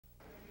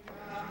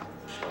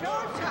Hello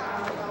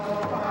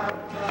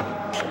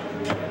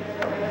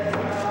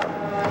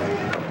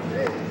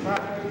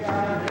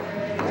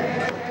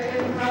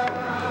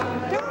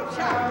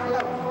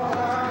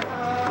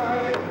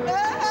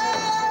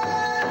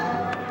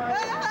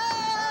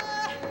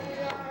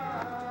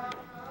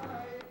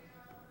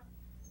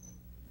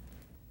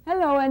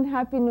and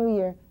Happy New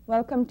Year.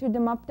 Welcome to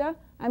Tamapta.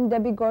 I'm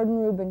Debbie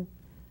Gordon-Rubin.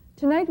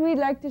 Tonight we'd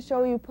like to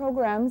show you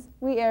programs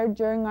we aired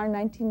during our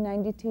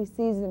 1992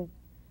 season.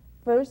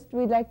 First,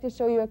 we'd like to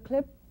show you a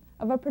clip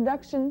of a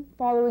production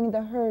following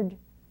the herd.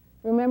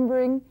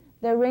 Remembering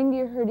the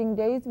reindeer herding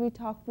days, we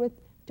talked with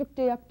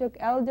Tuktoyaktuk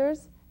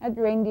elders at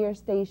Reindeer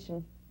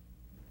Station.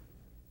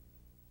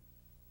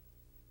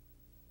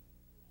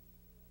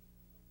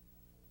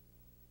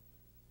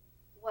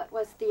 What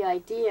was the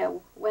idea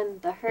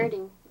when the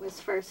herding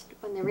was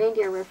when the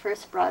reindeer were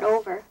first brought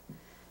over?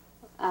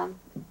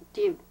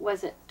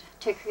 Was it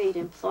to create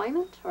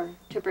employment or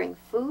to bring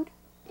food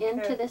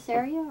into this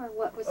area, or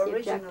what was the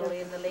objective?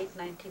 Originally, in the late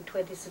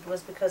 1920s, it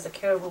was because the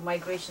caribou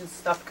migration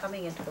stopped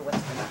coming into the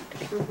Western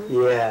Arctic.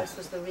 Yeah. This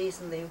was the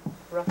reason they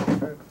roughly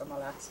herd from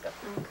Alaska.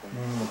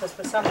 Because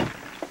for some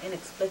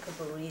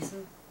inexplicable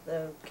reason,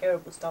 the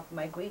caribou stopped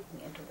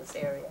migrating into this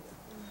area.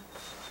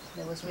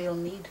 There was real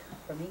need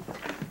for meat.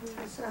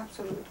 There's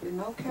absolutely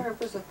no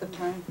caribous at the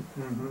time.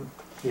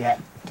 Yeah,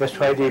 that's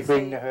why they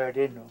bring the herd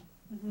in.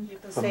 You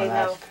can say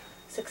now,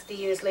 60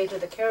 years later,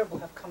 the caribou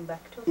have come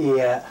back too.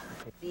 Yeah.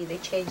 They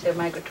change their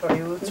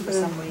migratory routes for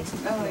some reason.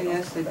 Oh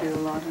yes, they do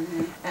a lot in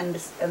here. And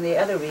the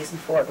other reason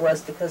for it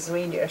was because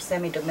reindeer are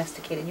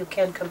semi-domesticated. You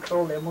can't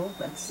control their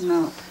movements.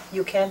 No.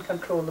 You can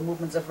control the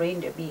movements of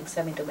reindeer being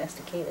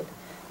semi-domesticated.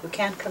 You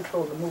can't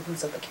control the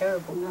movements of the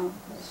caribou. No,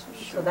 that's for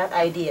sure. So that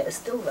idea is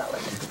still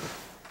valid.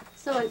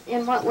 So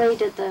in what way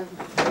did the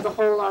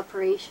whole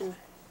operation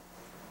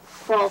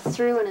fall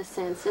through, in a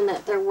sense, in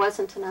that there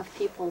wasn't enough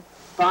people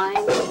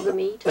buying the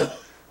meat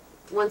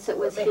once it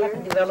was They here?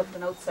 hadn't developed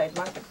an outside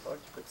market for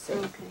it, you could say.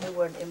 Okay. They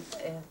weren't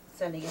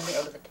sending any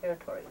out of the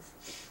territories.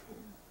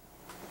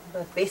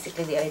 But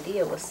basically the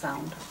idea was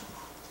sound.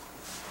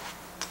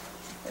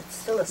 It's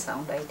still a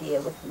sound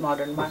idea with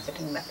modern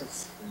marketing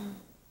methods.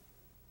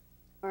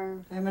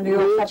 Or Kaya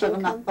wage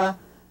income? maniyo pa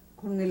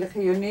kung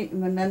nilaki yun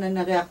manana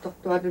na reaktok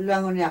to adulo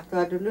ang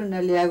reaktok adulo na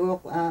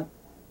liagok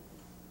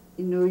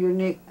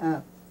Inuvialuit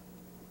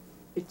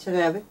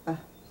pizzeria pa.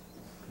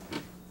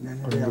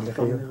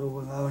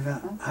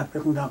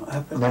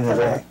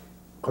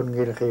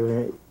 Kongil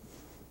kayo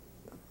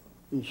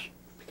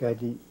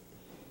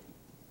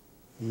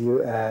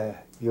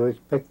you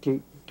expect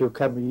to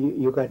come,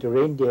 you got a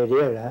reindeer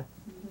there, huh?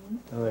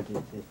 Oh,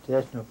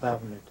 there's no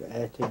problem.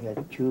 I think I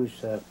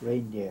choose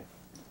reindeer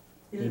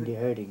in the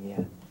herding,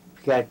 yeah.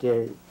 Got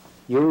you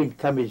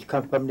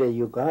come from there,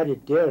 you got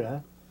it there,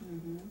 huh?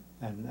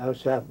 And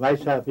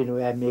myself, you know,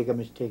 I make a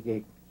mistake,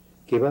 I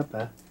give up,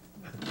 huh?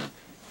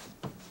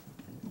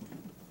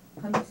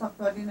 Ano sa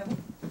pwede na?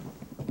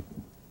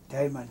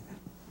 Diamond.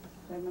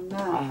 Diamond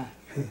na.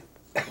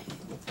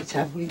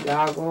 Sabi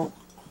ako.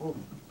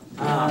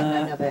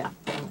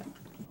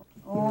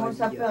 Oo,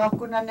 sa pera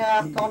ko na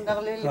reaktor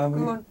na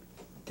lilikun.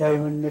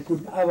 Diamond na ito,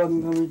 awang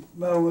namin,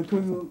 mga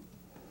ito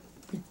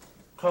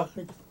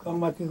kakit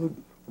kamati ko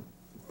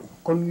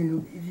kung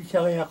hindi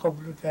sa kaya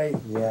kablo tayo.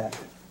 Yeah.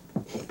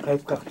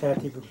 Kahit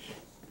kaktati ko.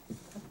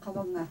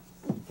 Kabang nga.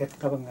 Kat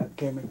kabang nga,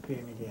 kemen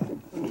diya.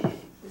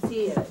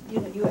 See,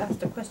 you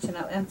asked a question,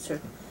 I'll answer,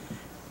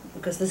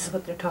 because this is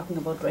what they're talking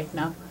about right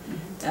now.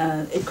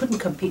 It couldn't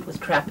compete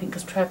with trapping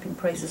because trapping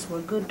prices were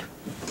good.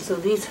 So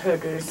these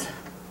herders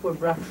were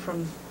brought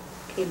from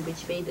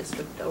Cambridge Bay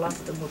District. A lot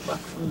of them were brought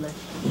from the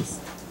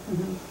east.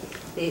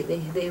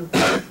 They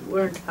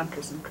weren't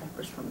hunters and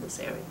trappers from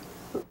this area.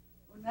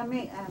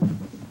 Unami,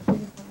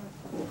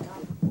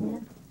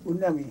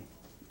 Unami.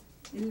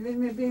 ilvin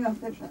mi bingan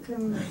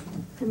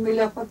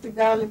kimila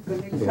papidali ko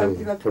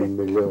nilisabti ba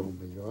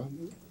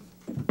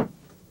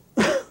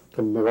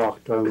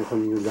Kameraaktaan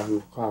kan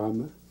nilang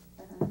kama.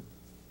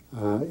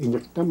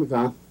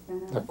 Inaktamika,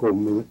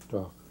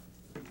 takuminakta.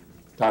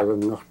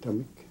 Tagang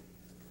naktamik.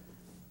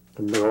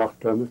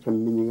 Kameraaktaan kan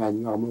miningan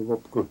nga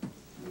mawap ko.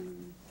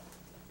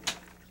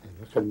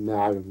 Kan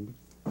naalam.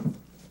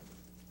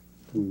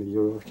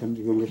 Kamilo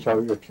samdigil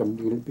sawag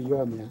samdigil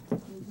piyam ya.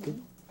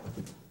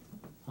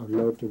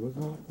 Aglaw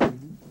tibaga.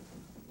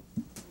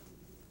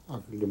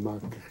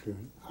 Aglamak.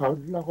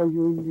 Aglaw ko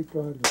yun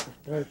dito.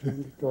 Aglaw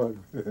dito.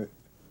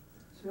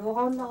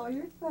 suruhan na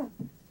kayo pa.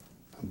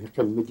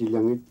 Kami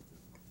dilangit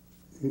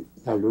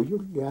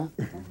naluyog ya.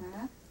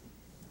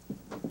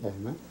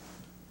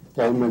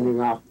 Tama ni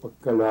nga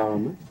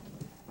pagkalama.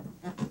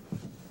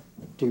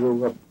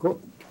 Tigungap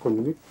ko,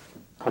 kunwit,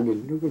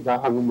 kanilug,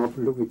 daang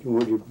mapulog ito mo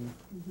rin.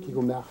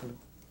 Tigumakalo.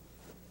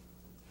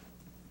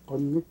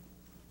 Kunwit,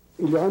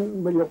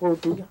 ilan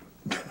malakoto ya.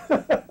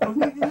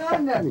 Kunwit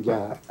ilan na?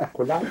 Ya,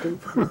 kulati.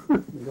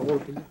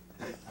 Malakoto ya.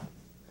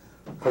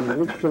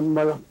 Kunwit siyang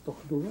malaktok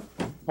doon.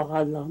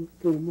 Pakalang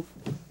tumok.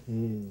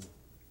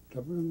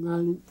 Tapos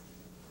ngalin.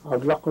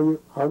 Aglak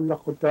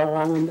ko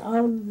tarangan,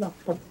 aglak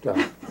pagka.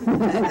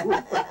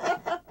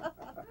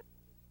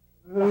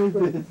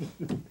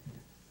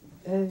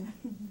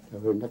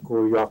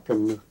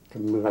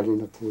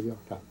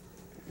 Yorta.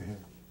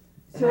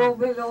 Så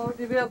vill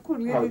det vara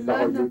kungliga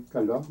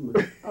Kalla.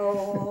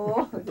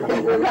 Åh. Det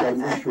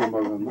är så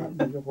många man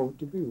det går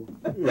till bio.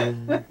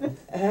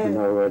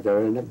 Nå, det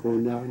är en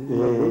kunna.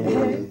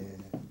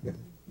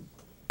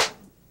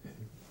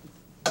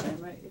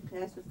 Det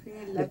är så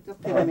fint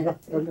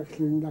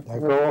att det Det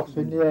går också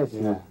läsa.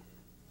 Ja.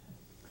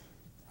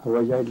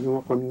 Och jag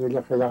nu kon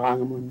ngila kaya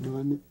gang mo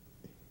no.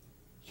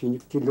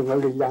 Sinik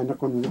tilungal yana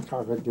kon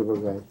ngaka de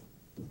bagay.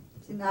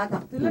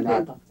 Sinadak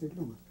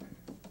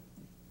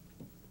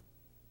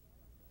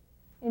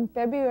In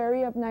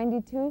February of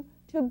 '92,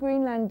 2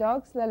 Greenland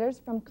dog sledders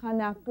from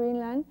Connaught,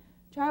 Greenland,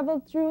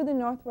 traveled through the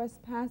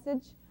Northwest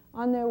Passage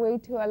on their way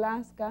to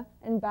Alaska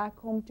and back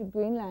home to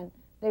Greenland.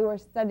 They were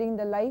studying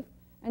the life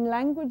and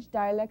language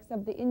dialects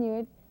of the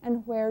Inuit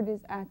and where it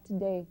is at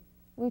today.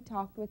 We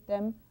talked with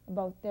them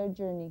about their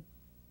journey.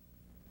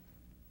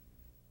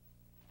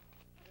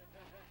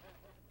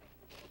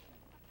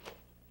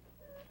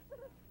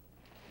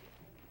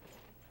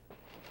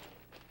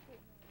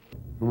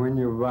 When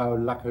you wow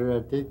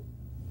lakarati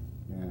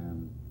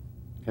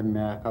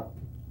kemya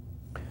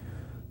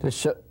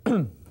Tässä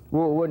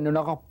vuonna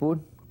naqarpuun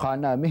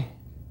qaanaami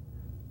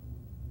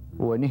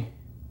uani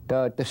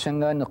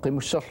tassangaani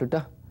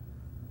qimusserluta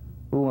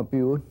uunga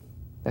piuun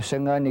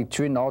tassangaani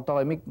twin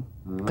ortarimik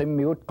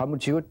qimmigut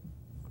qamutigut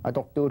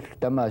atortuul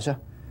tamaasa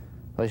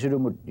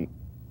risulumut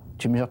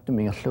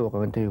timisartumi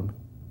ingerluuqagan tayum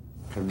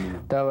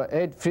tawa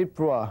 8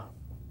 February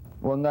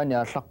wangaani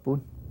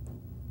aallarpuun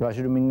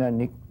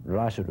rasulumingaannik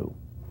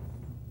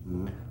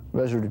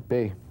Resolute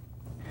Bay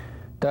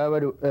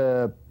tawalu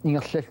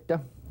ingerlalta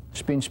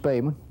Spins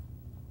Baymun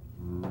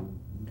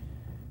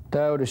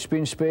tawalu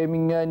Spins Bay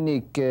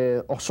mingaannik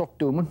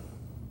orsortuumun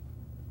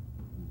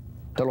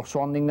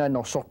talorsuarningaanni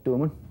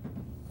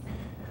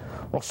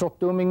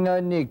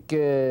orsortuumingaannik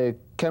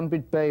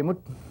Cambridge Baymut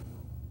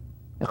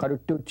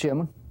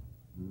eqaluttuutsiamun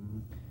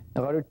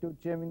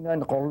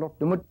eqaluttuutsiamingaanni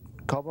qorlortumut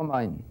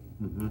Coppermine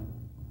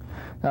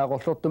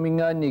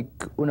qorlortumingaannik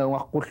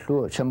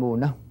unaungaqqullu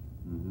samuuna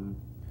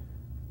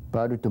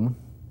paalutumun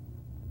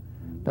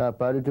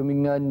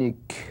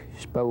paalutumingaannik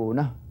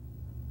spauuna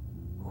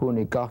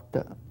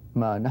hunikarta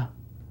maana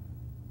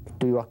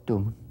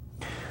tuyuartuumun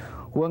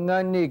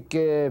uangaannik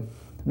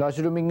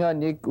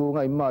naasulumingaannik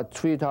uunga imma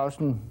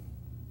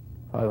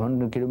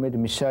 3,500 kilometer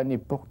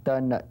missaanippoq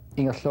taanna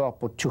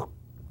ingerluarput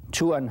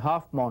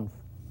 2.5 months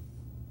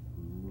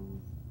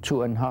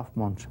 2.5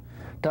 months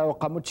tawa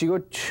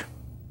qamutigut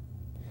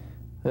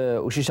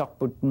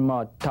usisarput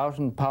ma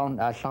 1,000 pound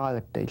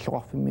aallaragatta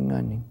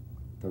illuqarfimmingaannik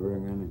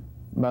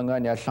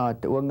mangaani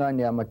aallaragatta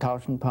uangaani ama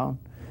 1,000 pound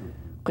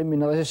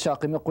qimminerisassaa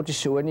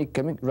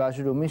qimeqqutissuanikkamik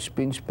Rasulumi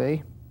Spins Bay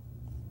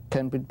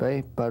Cambridge Bay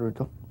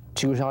paaluto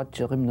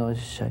tigusaratsi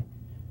qimminerissaai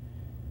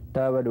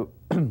taavalu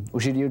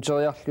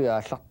usiliuteriarlui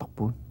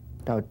aallartarpuun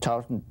taava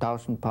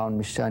 1,000 pound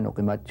missaano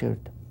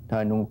qimaatigut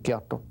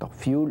taanungukkiartortar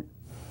fuel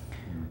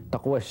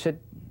taquassat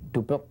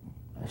tupeq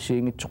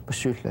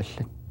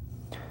siingitsorpassuullallat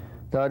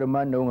taavalu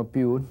maanna unga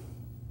piuun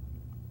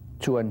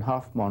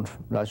 2.5 months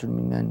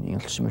Rasulmingaanni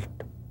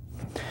ingersimalta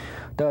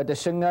taava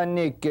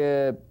tassangaannik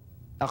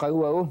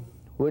aqaguagu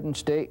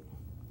Wednesday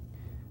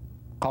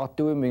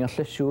qaartuimi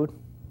ingerlassuut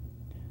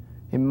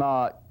imma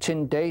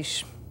 10 days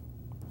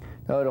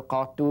taavalu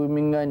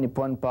qaartuimingaanni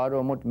puan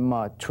paaluamut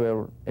imma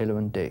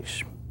 11 days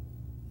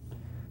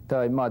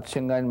taava imma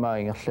tassangaanni maa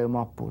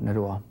ingerlaumaarpu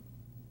nalua.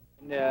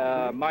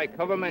 My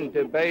government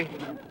pay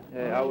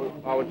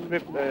our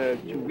trip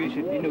to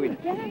visit Inuit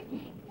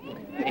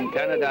in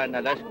Canada and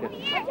Alaska.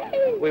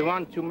 We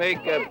want to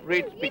make a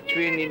bridge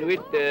between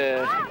Inuit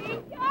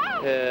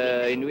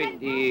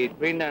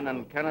Greenland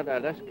and Canada,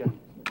 Alaska,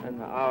 and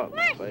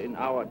in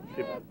our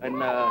trip.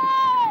 And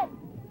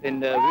in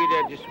the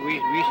villages,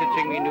 we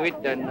visiting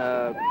Inuit and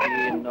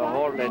in the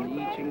hall and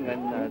eating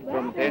and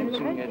from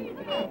dancing and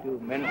do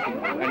many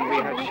things. And we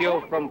have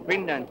show from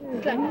Greenland,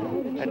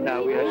 and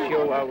we have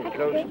show our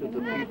clothes to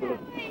the people.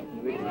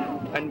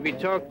 And we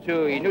talk to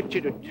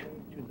Inuvialuit,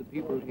 to the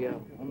people here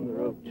on the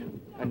road,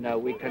 and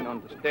we can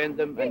understand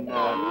them, and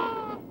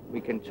we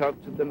can talk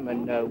to them,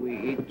 and we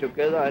eat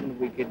together, and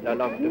we get a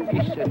lot of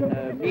fish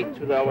and meat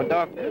to our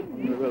dog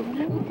on the road.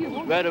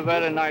 It's very,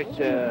 very nice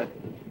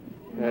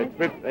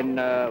trip, and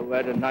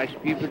very nice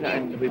people,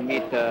 and we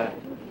meet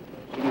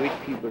Inuit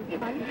people.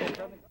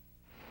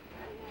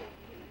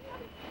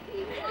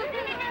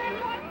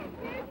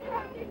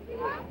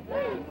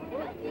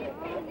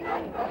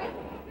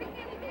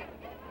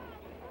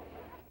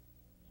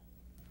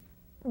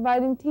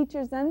 Providing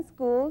teachers and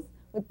schools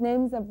with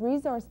names of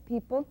resource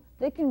people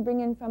they can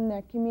bring in from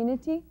their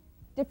community,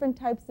 different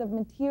types of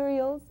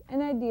materials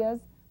and ideas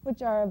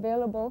which are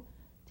available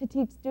to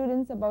teach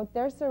students about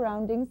their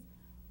surroundings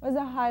was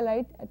a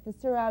highlight at the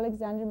Sir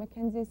Alexander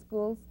Mackenzie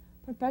School's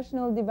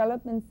professional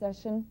development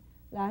session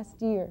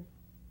last year.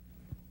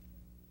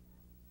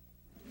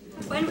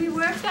 When we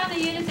worked on the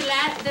unit,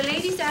 the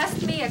ladies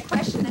asked me a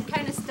question that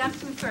kind of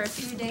stumped me for a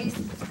few days.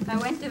 I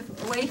went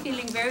away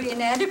feeling very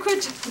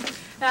inadequate.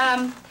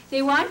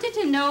 They wanted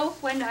to know,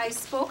 when I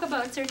spoke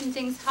about certain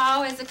things,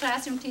 how as a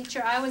classroom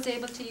teacher I was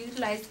able to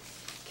utilize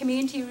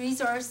community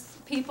resource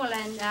people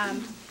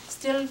and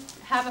still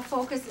have a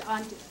focus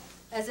on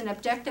as an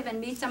objective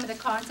and meet some of the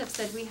concepts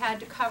that we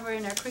had to cover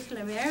in our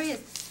curriculum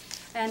areas.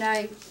 And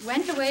I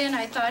went away and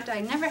I thought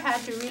I never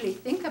had to really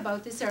think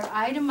about this or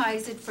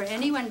itemize it for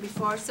anyone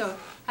before, so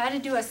I had to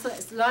do a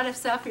lot of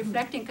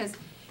self-reflecting, because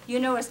you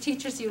know, as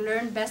teachers, you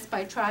learn best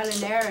by trial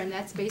and error, and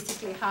that's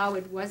basically how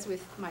it was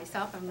with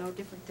myself. I'm no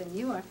different than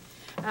you are.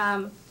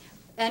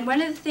 And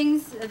one of the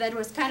things that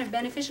was kind of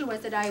beneficial was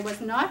that I was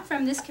not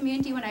from this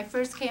community when I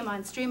first came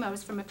on stream. I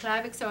was from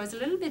Aklavik, so I was a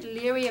little bit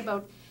leery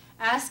about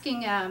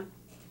asking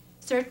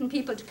certain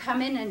people to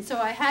come in, and so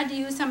I had to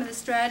use some of the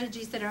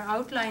strategies that are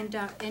outlined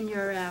in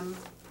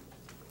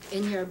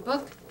your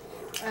book,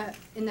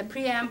 in the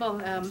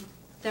preamble,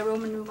 the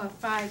Roman numeral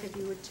 5, if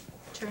you would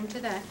turn to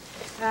that.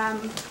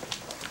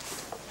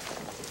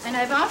 And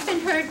I've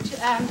often heard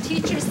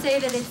teachers say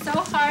that it's so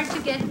hard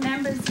to get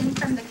members in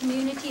from the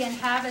community and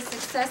have a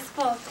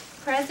successful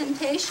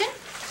presentation,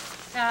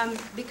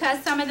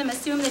 because some of them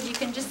assume that you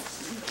can just,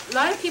 a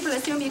lot of people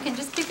assume you can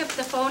just pick up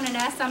the phone and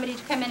ask somebody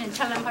to come in and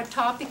tell them what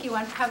topic you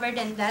want covered,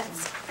 and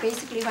that's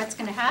basically what's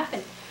going to happen.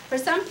 For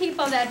some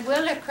people that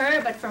will occur,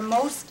 but for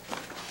most,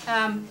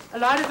 a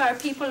lot of our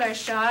people are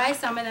shy.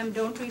 Some of them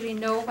don't really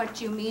know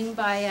what you mean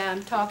by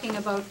talking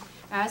about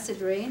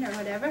acid rain or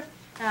whatever.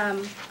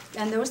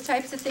 And those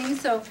types of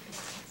things. So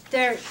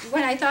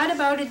when I thought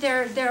about it,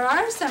 there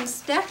are some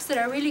steps that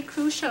are really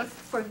crucial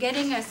for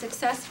getting a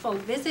successful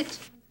visit.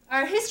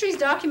 Our history is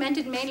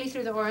documented mainly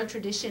through the oral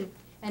tradition,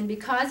 and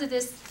because of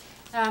this,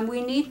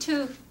 we need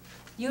to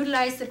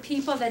utilize the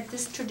people that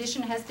this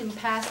tradition has been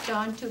passed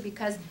on to,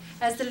 because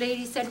as the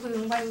lady said, when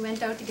we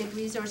went out to get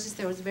resources,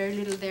 there was very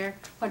little there.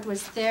 What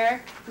was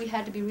there, we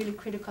had to be really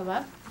critical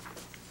of.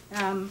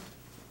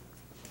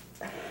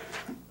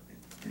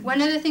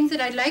 One of the things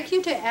that I'd like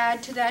you to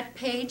add to that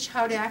page,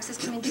 how to access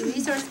community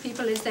resource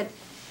people, is that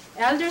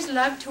elders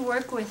love to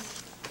work with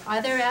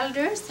other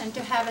elders and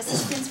to have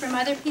assistance from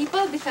other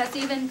people, because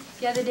even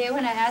the other day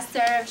when I asked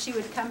Sarah if she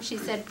would come, she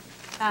said,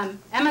 am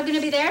I going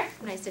to be there?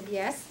 And I said,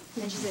 yes.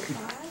 And she said,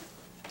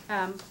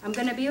 I'm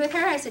going to be with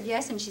her? I said,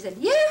 yes. And she said,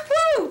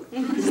 yahoo!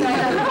 So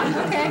I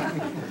thought, okay.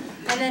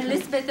 And then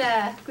Elizabeth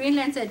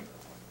Greenland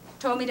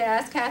told me to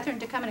ask Catherine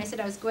to come, and I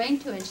said I was going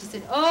to, and she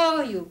said,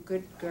 oh, you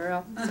good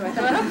girl. So I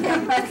thought,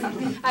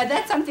 okay,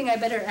 that's something I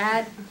better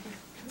add.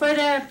 For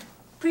the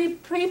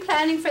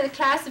pre-planning for the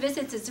class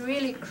visits is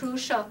really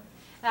crucial.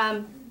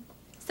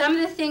 Some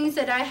of the things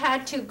that I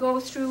had to go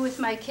through with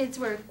my kids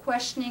were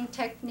questioning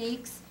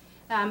techniques,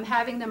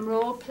 having them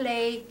role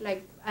play,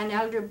 like an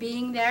elder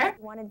being there.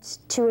 We wanted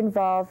to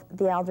involve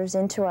the elders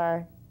into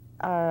our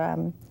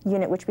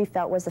unit, which we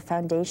felt was the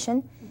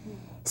foundation.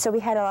 So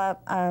we had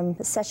a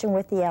session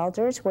with the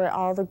elders where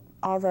all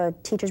the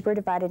teachers were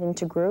divided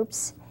into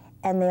groups,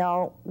 and they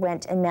all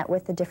went and met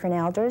with the different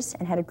elders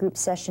and had a group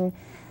session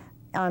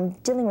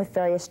dealing with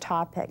various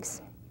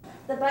topics.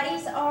 The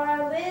buddies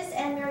are Liz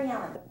and Mary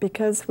Ellen.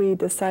 Because we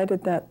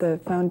decided that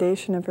the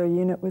foundation of our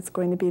unit was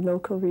going to be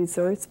local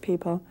resource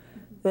people,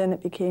 then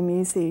it became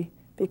easy,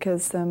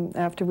 because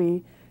after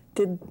we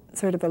did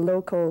sort of a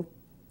local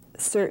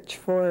search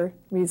for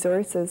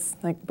resources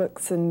like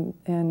books and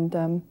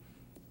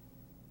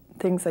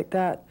things like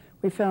that,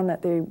 we found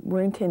that there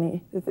weren't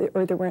any,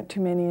 or there weren't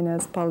too many, and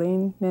as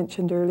Pauline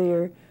mentioned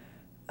earlier,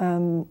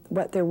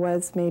 what there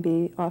was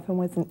maybe often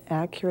wasn't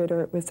accurate,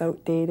 or it was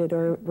outdated,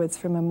 or it was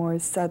from a more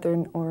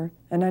southern or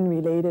an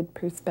unrelated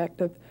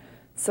perspective.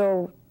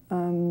 So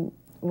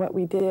what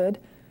we did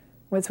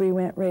was we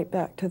went right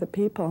back to the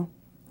people,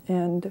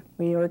 and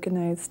we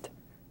organized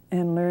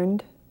and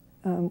learned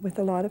with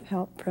a lot of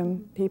help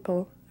from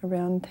people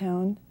around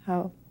town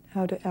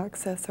how to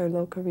access our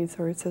local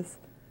resources.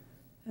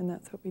 And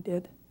that's what we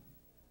did.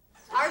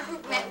 Our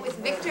group met with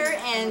Victor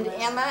and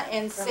Emma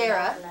and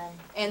Sarah,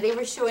 and they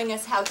were showing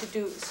us how to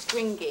do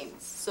string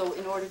games. So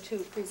in order to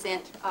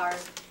present our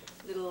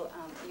little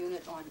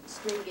unit on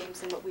string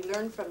games and what we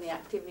learned from the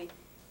activity,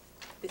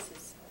 this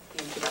is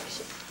the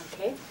introduction,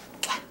 okay?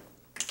 1,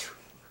 2,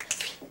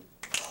 3,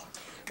 4.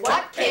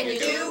 What can you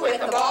do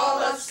with a ball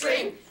of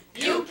string?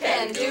 You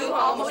can do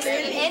almost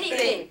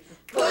anything.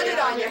 Put it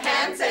on your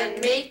hands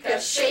and make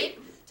a shape.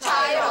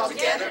 Tie it all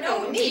together,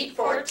 no need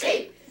for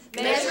tape.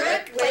 Measure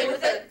it, play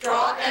with it,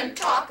 draw and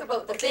talk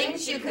about the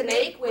things you can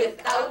make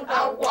without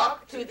a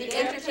walk to the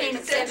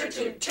entertainment center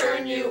to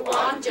turn you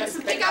on.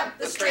 Just pick up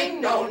the string,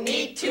 no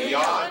need to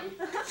yawn.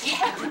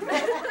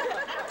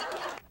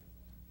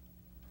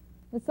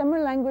 The Summer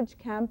Language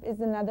Camp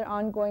is another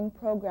ongoing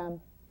program.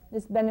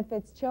 This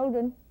benefits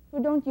children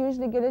who don't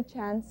usually get a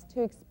chance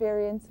to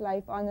experience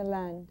life on the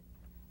land.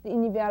 The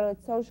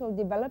Inuvialuit Social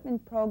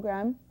Development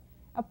Program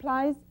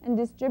applies and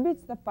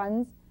distributes the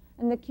funds,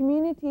 and the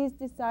communities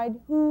decide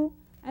who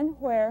and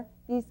where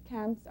these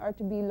camps are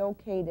to be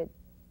located.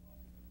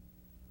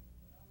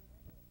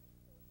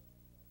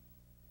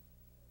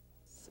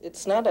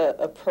 It's not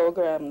a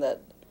program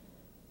that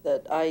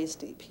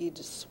ISDP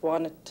just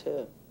wanted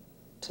to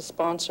to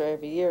sponsor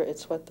every year.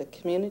 It's what the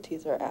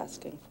communities are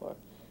asking for.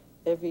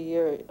 Every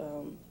year,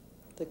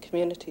 the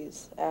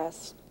communities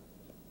ask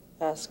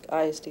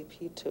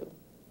ISDP to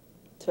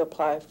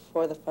apply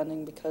for the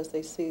funding because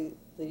they see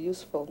the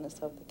usefulness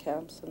of the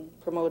camps and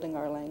promoting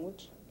our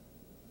language.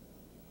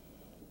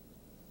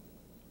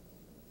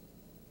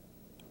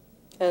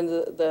 And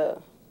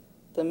the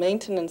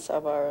maintenance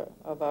of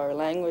our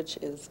language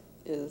is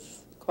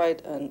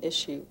quite an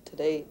issue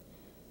today,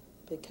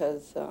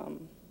 because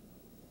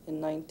in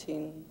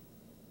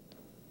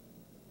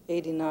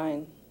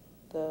 1989,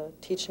 the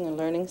Teaching and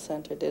Learning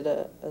Center did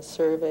a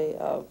survey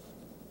of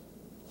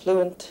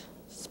fluent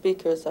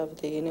speakers of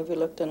the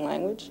Inuvialuit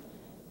language,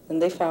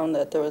 and they found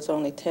that there was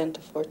only 10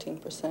 to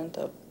 14%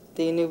 of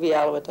the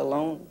Inuvialuit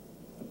alone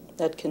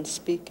that can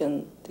speak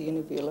in the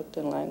Inuvialuit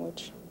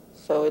language.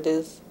 So it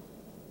is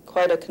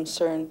quite a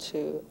concern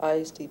to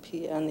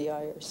ISDP and the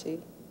IRC.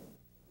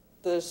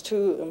 There's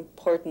two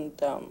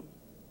important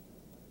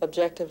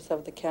objectives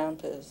of the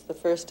camp. The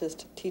first is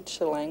to teach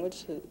the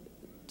language,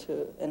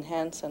 to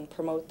enhance and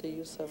promote the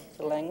use of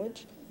the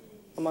language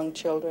among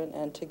children,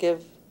 and to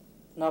give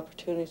an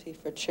opportunity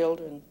for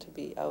children to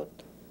be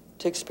out,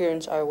 to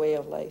experience our way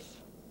of life.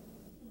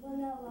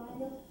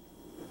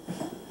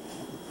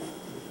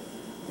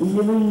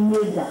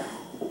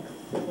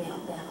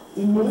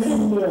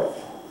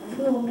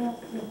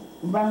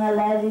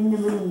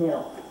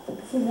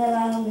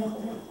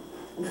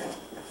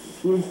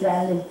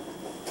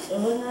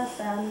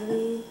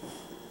 Family,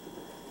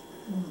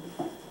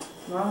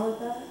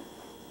 Mamata,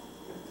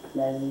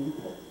 Lalin,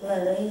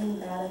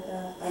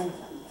 Daraka, and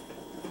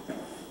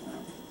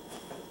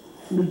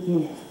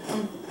Mickey.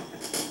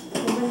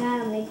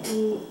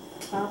 Mickey,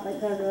 Papa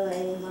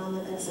Roy,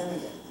 Mama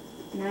Cassandra,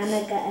 Nana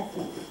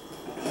Effie.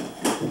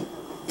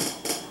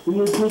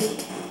 You pick.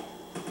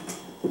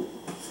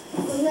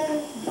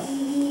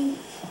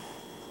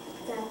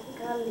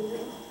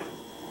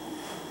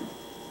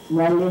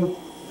 Wally.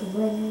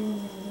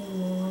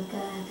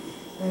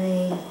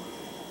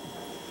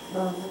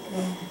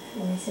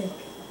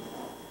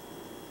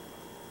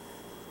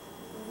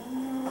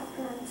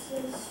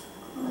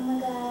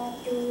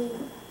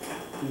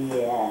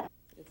 Yeah.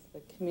 It's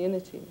the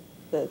community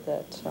that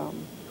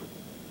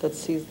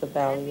sees the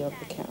value of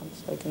the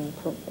camps, like in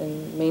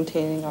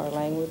maintaining our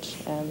language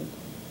and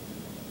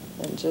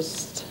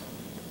just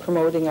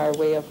promoting our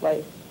way of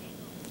life,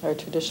 our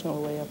traditional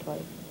way of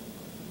life.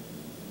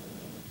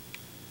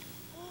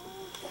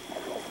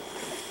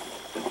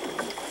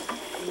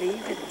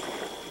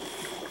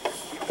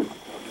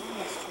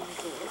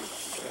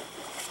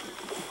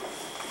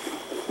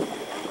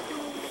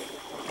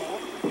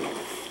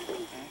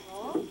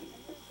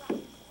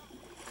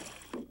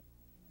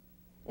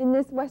 In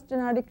this Western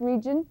Arctic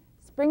region,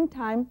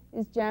 springtime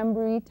is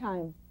jamboree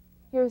time.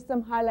 Here are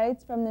some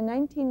highlights from the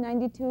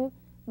 1992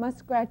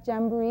 Muskrat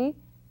Jamboree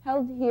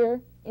held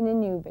here in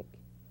Inuvik.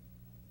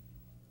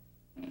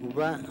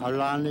 Uba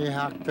alani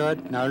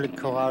haktot naulik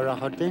korara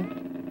hoting.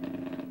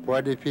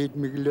 Pwede feed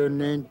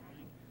miglunin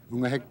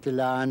unga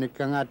hektila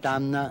anikanga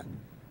tamna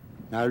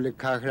naulik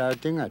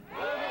kakrautingat.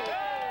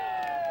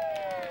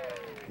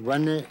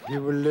 Wani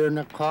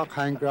hibuluna kok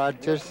hang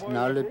grudges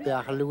naulik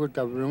piakalugu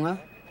tabrunga.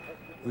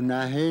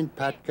 Unahin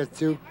pat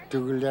katsuk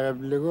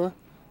tugulerabligo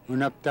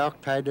unaptok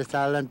thai the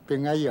silent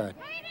pingayot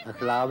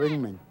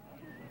aklawing man.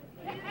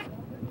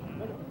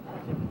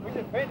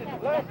 Paint it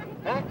black,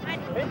 huh?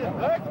 Paint it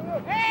black?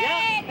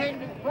 Yeah,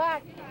 paint it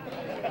black.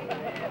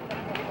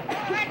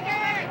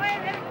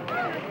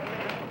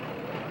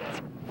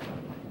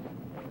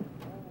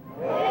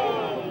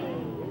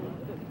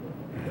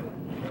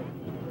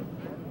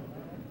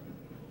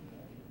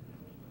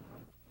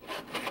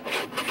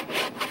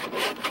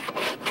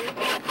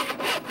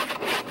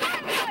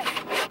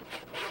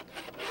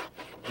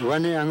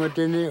 Wani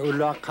angutini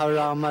ulak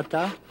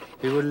karamata,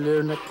 he will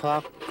learn a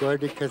clock,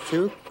 Gordy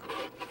Kasuk.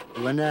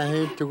 When I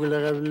hate to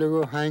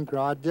go Hank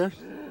Rogers,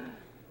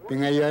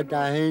 Pingayot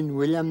Ahin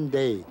William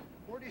Day.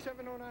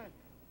 4709.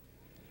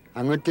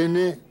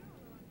 Angutini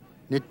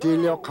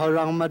Nitilio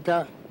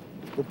Karamata,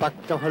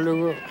 Upakta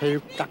Hulu,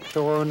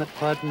 Takto on a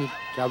cotton,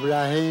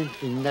 Jabrahin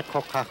in the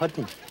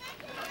Cocahotin.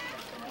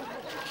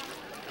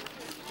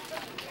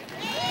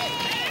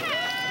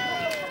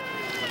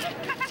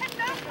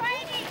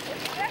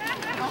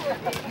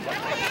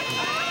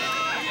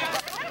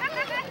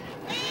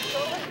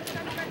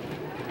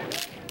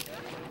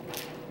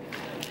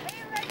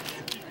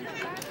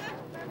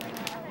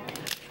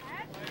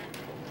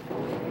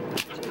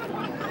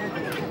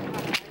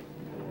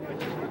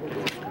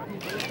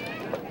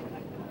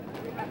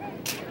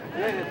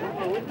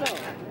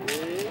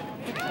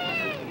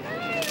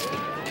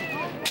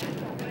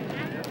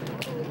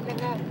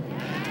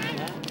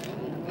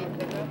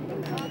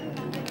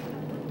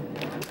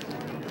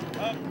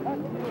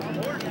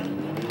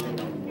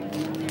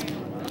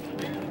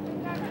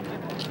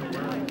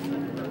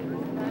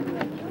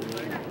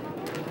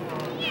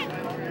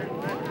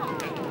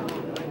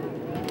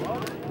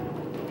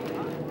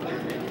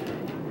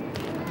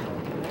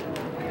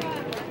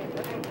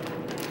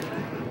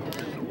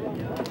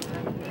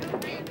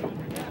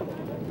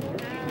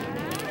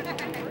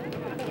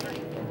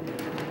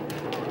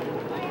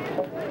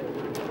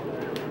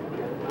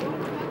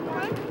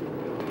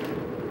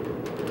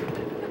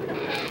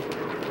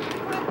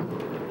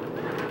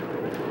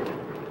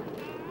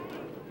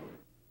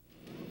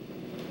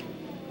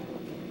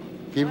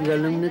 Keep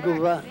galung ni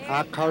kuba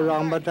akaw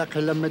rambata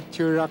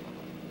kilometer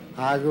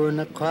ago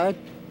na kwat.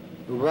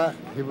 Kuba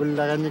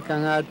hibulagan ni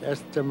kangat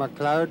Esther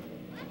McLeod.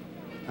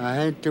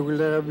 Ahen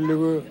tugula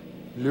blugu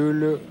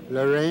Lulu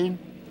Lorraine.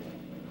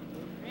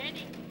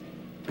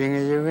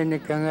 Pingayungan ni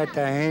kangat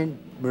ahen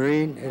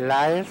Marine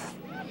Elias.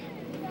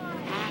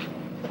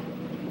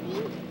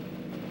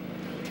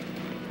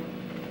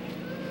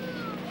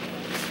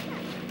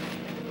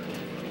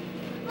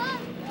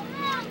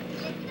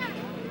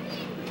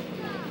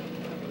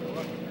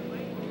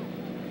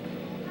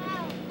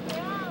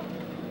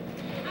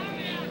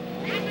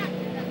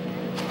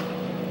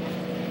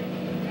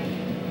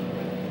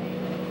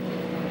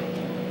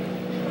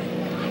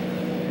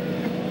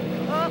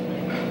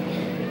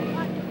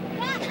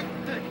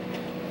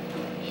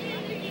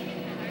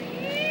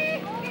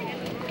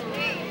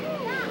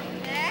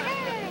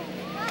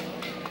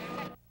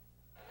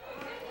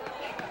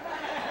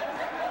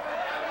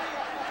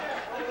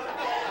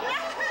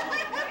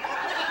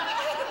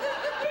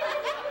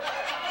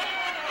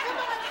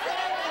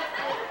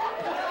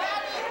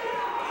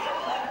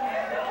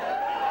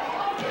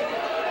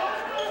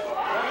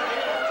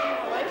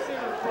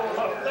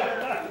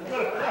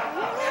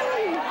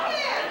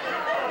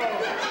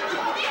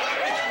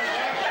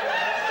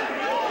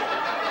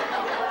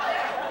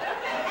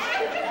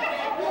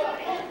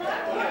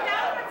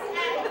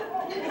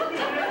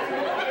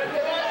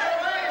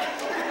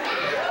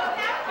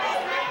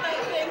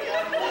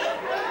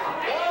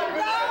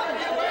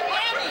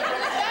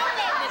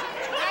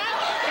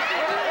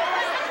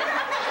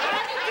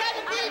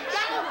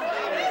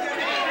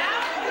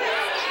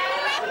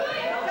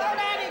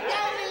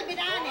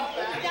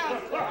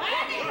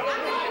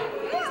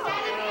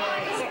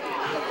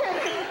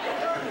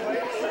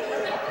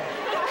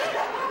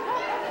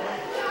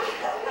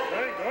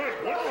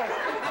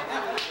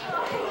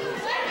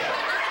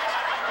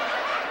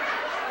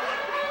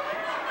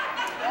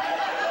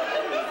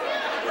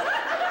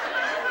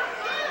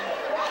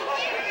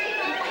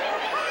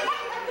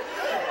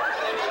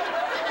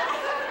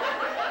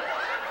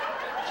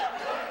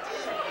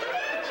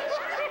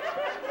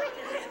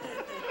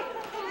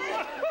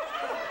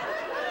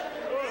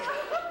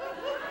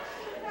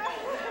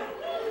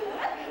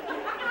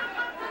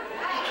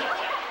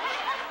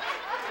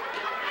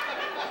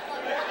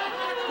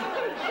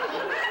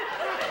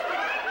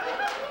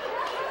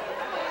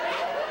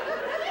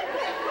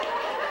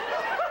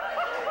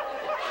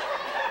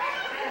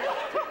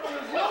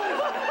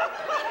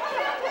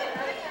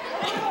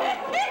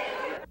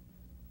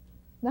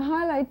 The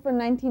highlight for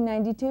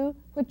 1992,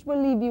 which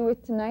we'll leave you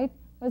with tonight,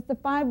 was the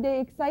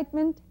 5-day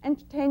excitement,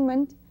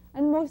 entertainment,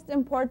 and most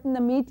important, the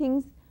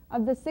meetings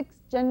of the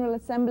 6th General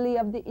Assembly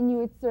of the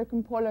Inuit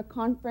Circumpolar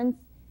Conference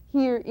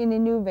here in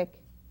Inuvik.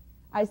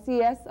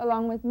 ICS,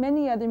 along with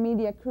many other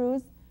media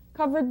crews,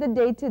 covered the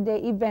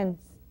day-to-day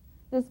events.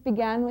 This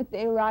began with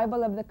the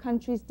arrival of the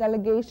country's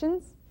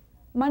delegations,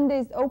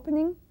 Monday's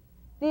opening,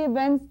 the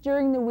events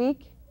during the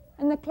week,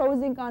 and the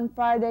closing on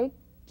Friday,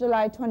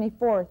 July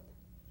 24th.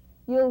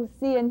 You'll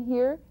see and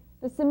hear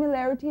the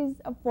similarities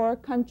of 4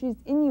 countries'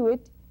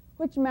 Inuit,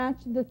 which match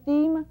the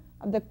theme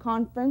of the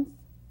conference,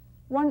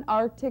 one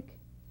Arctic,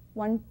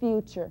 one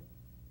future.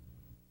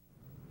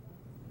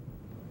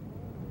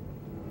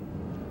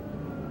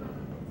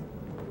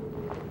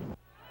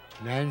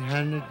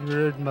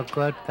 $900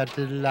 Makot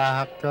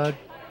Katilahakot,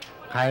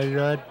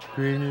 Kairot,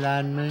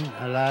 Greenlandman,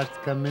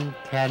 Alaskaman,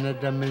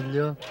 Canada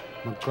Milio,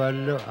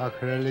 Makollo,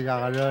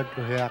 Akraligarot,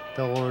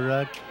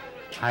 Reactorot,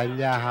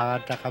 Halia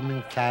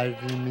Haratakaming Side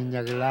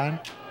Minaglan,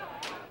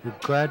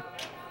 Ukot,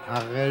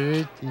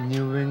 Agerit,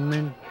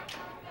 Inuvialuit,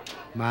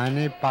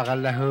 Mane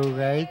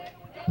Pagalahugait,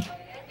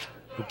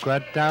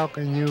 Ukot Tauk,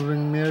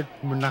 Inuvialuit,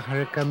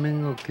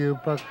 Munahrekaming,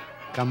 Ukupak,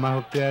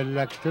 Kamahupia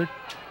Laktut,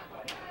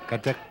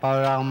 Katak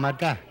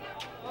Pauramata.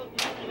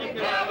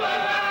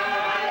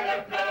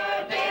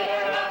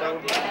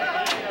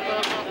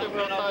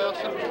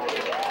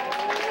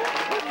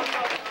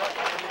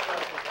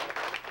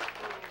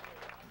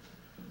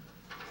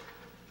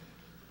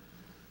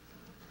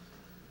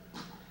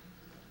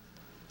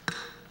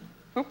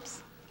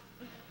 Oops.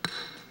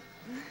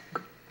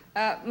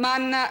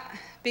 Manna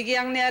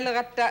bigyang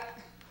nialagata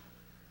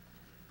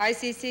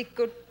ICC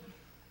kut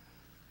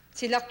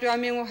silak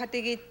tuaming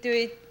hatigi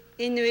tuit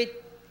Inuit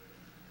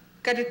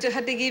kadut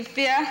hatigi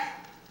fia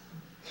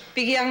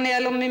bigyang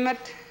nialumimat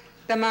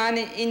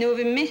tamani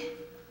Inuvimi.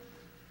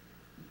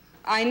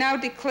 I now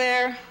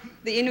declare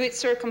the Inuit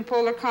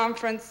Circumpolar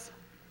Conference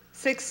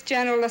 6th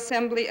General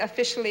Assembly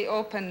officially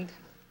opened.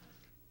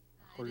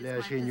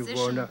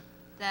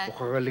 That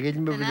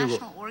the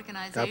national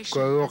organization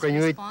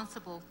is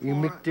responsible for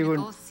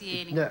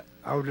negotiating the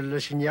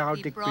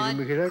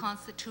broad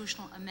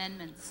constitutional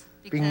amendments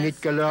because of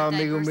the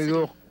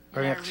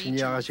diversity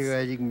in our regions.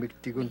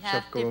 We have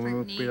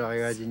different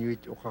needs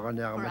for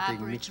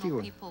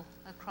Aboriginal people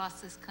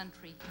across this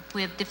country.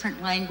 We have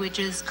different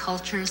languages,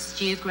 cultures,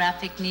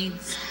 geographic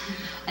needs,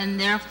 and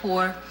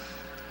therefore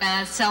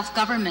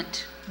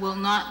self-government will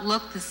not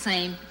look the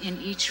same in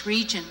each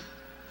region.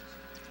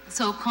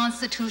 So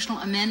constitutional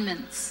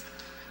amendments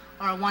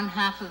are one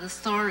half of the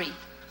story,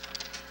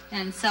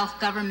 and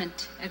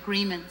self-government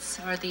agreements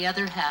are the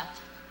other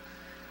half.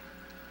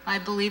 I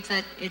believe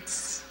that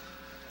it's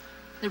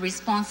the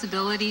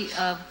responsibility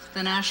of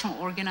the national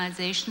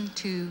organization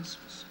to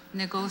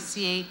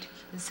negotiate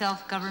the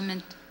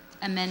self-government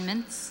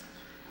amendments,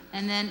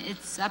 and then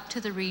it's up to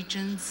the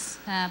regions,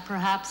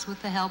 perhaps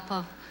with the help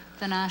of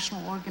the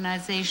national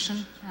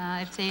organization,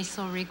 if they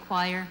so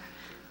require,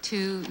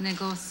 to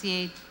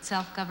negotiate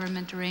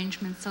self-government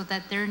arrangements so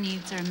that their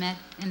needs are met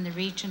in the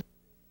region.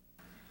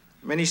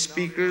 Many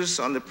speakers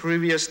on the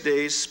previous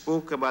days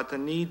spoke about the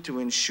need to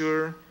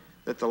ensure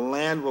that the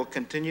land will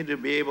continue to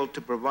be able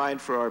to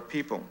provide for our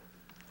people.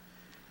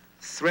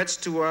 Threats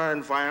to our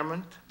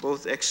environment,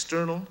 both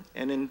external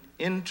and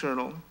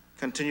internal,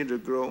 continue to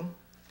grow.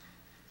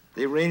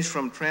 They range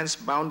from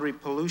transboundary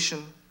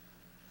pollution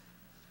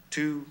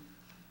to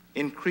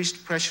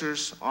increased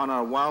pressures on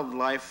our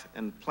wildlife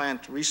and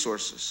plant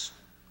resources.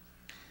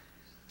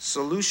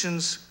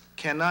 Solutions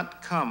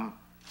cannot come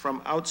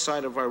from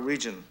outside of our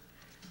region.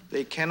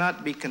 They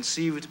cannot be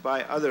conceived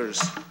by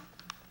others.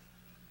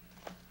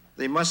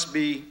 They must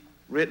be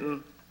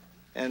written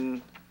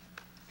and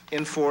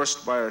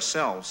enforced by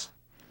ourselves.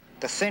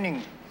 The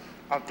thinning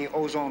of the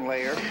ozone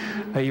layer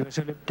is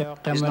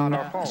not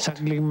our fault.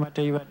 It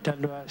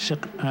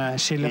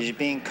is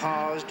being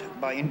caused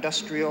by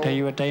industrial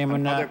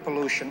and other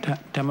pollution in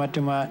parts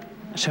of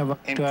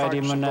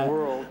the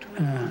world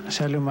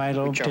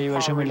which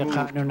are far removed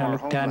from our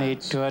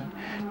homelands.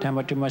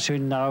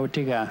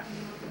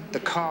 The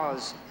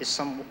cause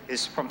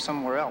is from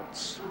somewhere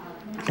else.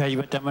 But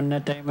the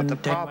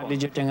problem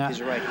is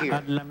right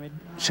here.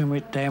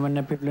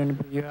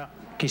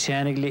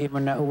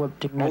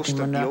 Most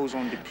of the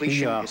ozone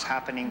depletion is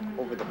happening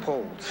over the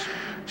poles,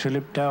 over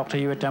the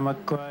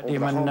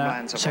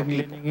homelands of our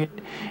people.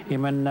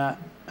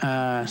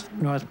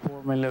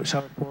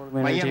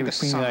 My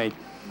youngest son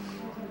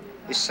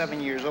is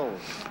 7 years old.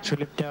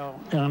 In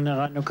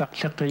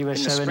the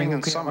spring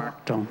and summer,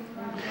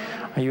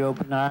 he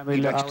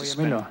likes to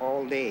spend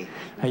all day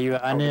out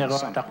in the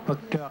sun.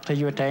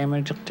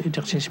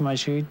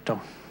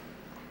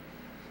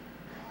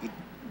 It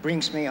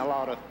brings me a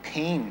lot of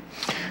pain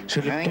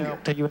and anger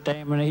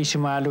when I have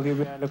to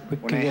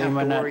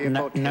worry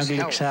about his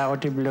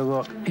health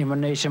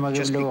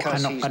just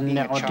because he's being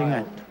a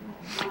child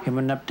playing in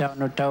the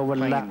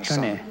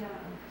sun.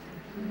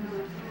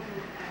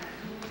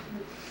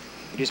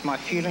 It is my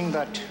feeling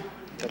that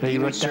the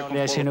UN Circle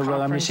Conference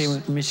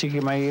must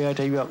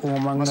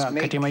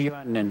make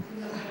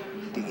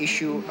the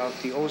issue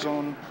of the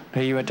ozone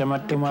depletion a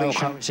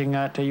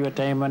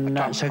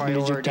top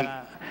priority in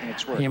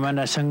its work.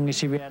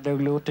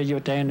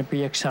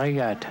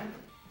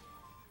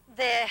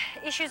 The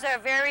issues are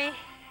very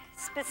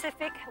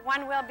specific.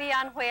 One will be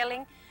on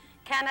whaling.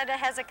 Canada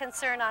has a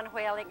concern on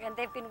whaling, and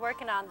they've been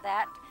working on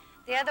that.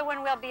 The other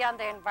one will be on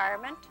the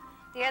environment.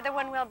 The other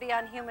one will be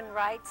on human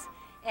rights.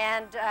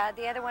 And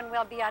the other one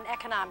will be on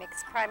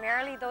economics.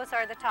 Primarily, those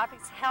are the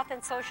topics, health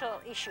and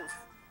social issues.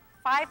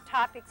 5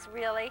 topics,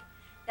 really,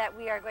 that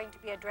we are going to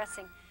be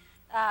addressing.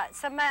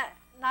 Sama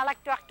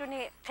nalaktuak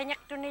ni kanyak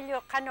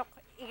tunilyo kanok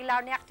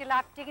ilaw ni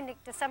aktilaptignik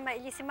sama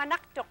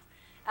ilisimanaktok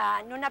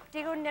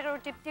nunaptigun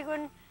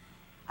nerutiptigun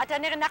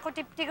atanir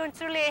nakutiptigun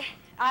suli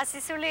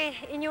asisuli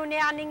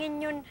inyune aning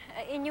inyun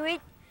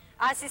inuit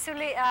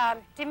asisuli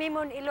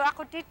timimun ilo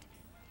akutit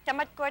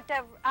tamat ko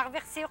ta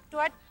arversiok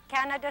tuat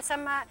Canada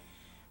sama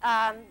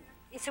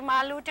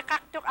isumalu te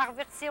kaktok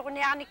arversiok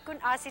ni anikun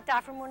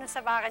asitafur muna sa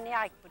baga ni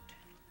aikput.